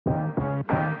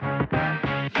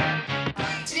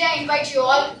invite you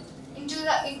all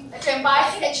to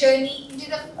embark a journey into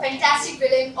the fantastic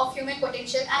realm of human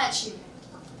potential and achievement.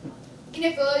 In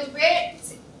a world where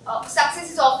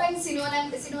success is often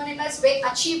synonymous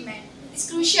with achievement,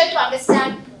 it's crucial to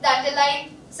understand the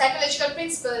underlying psychological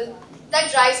principle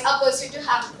that drives our pursuit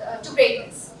to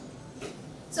greatness.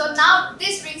 So now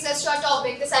this brings us to our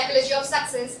topic, the psychology of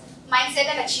success, mindset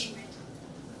and achievement.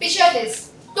 Picture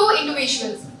this, two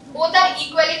individuals, both are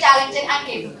equally talented and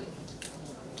capable,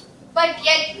 but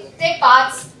yet their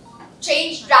paths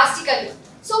change drastically.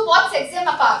 So what sets them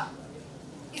apart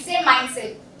is their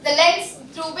mindset, the lens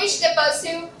through which they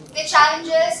pursue their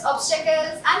challenges,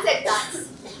 obstacles and setbacks.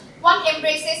 One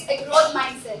embraces a growth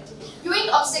mindset, viewing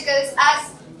obstacles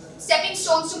as stepping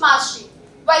stones to mastery,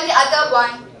 while the other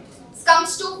one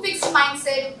comes to fixed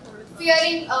mindset,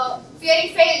 fearing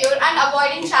failure and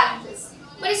avoiding challenges.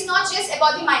 But it's not just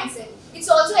about the mindset, it's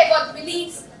also about the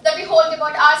beliefs that we hold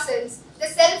about ourselves, the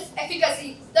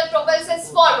self-efficacy that propels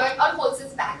us forward or holds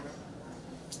us back.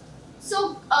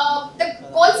 So the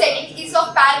goal setting is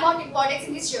of paramount importance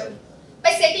in this journey.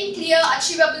 By setting clear,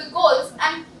 achievable goals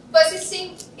and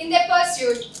persisting in their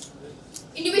pursuit,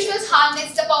 individuals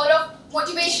harness the power of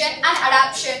motivation and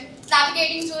adaptation,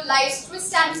 navigating through life's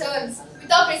twists and turns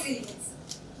without resilience.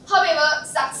 However,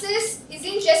 success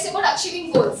isn't just about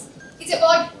achieving goals. It's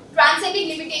about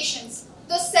transcending limitations,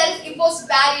 those self-imposed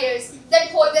barriers that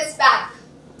hold us back.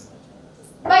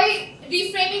 By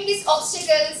reframing these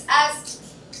obstacles as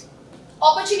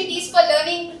opportunities for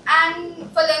learning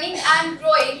and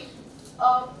growing,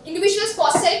 individuals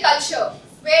foster a culture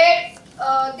where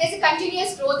there's a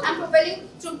continuous growth and propelling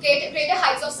through greater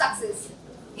heights of success.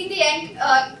 In the end,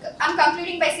 I'm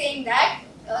concluding by saying that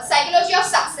psychology of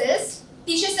success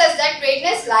teaches us that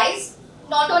greatness lies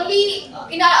not only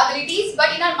in our abilities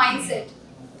but in our mindset.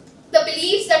 The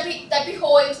beliefs that we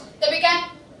hold, that we can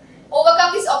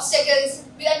overcome these obstacles,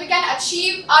 that we can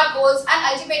achieve our goals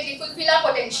and ultimately fulfill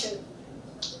our potential.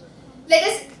 Let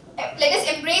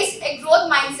us embrace a growth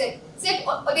mindset, set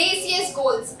audacious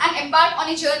goals and embark on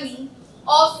a journey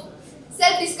of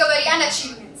self-discovery and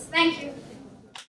achievements. Thank you.